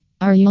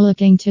Are you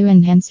looking to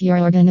enhance your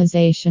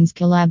organization's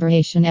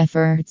collaboration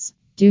efforts?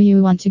 Do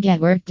you want to get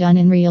work done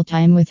in real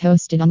time with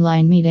hosted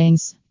online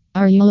meetings?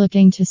 Are you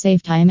looking to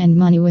save time and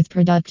money with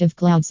productive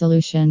cloud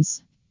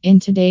solutions?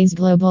 In today's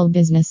global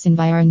business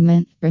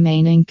environment,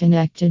 remaining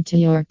connected to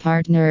your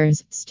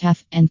partners,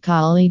 staff, and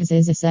colleagues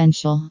is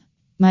essential.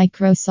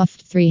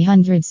 Microsoft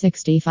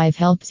 365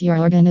 helps your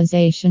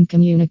organization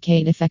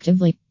communicate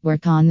effectively,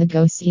 work on the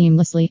go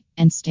seamlessly,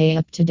 and stay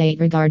up to date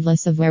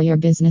regardless of where your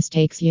business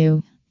takes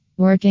you.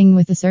 Working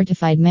with a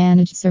certified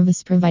managed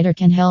service provider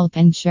can help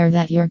ensure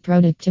that your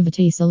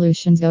productivity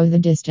solutions go the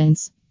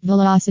distance.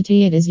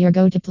 Velocity it is your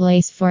go-to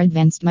place for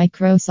advanced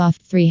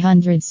Microsoft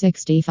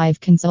 365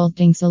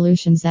 consulting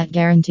solutions that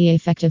guarantee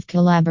effective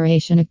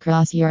collaboration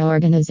across your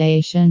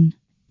organization.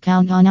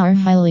 Count on our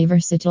highly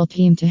versatile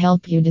team to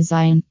help you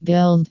design,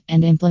 build,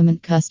 and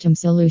implement custom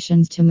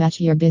solutions to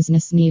match your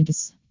business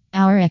needs.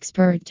 Our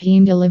expert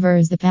team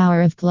delivers the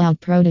power of cloud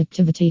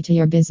productivity to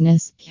your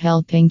business,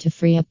 helping to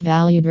free up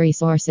valued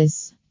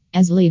resources.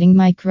 As leading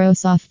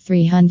Microsoft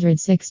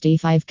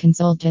 365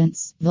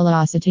 consultants,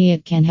 Velocity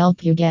it can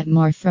help you get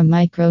more from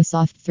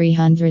Microsoft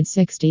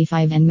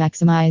 365 and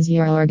maximize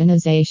your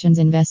organization's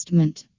investment.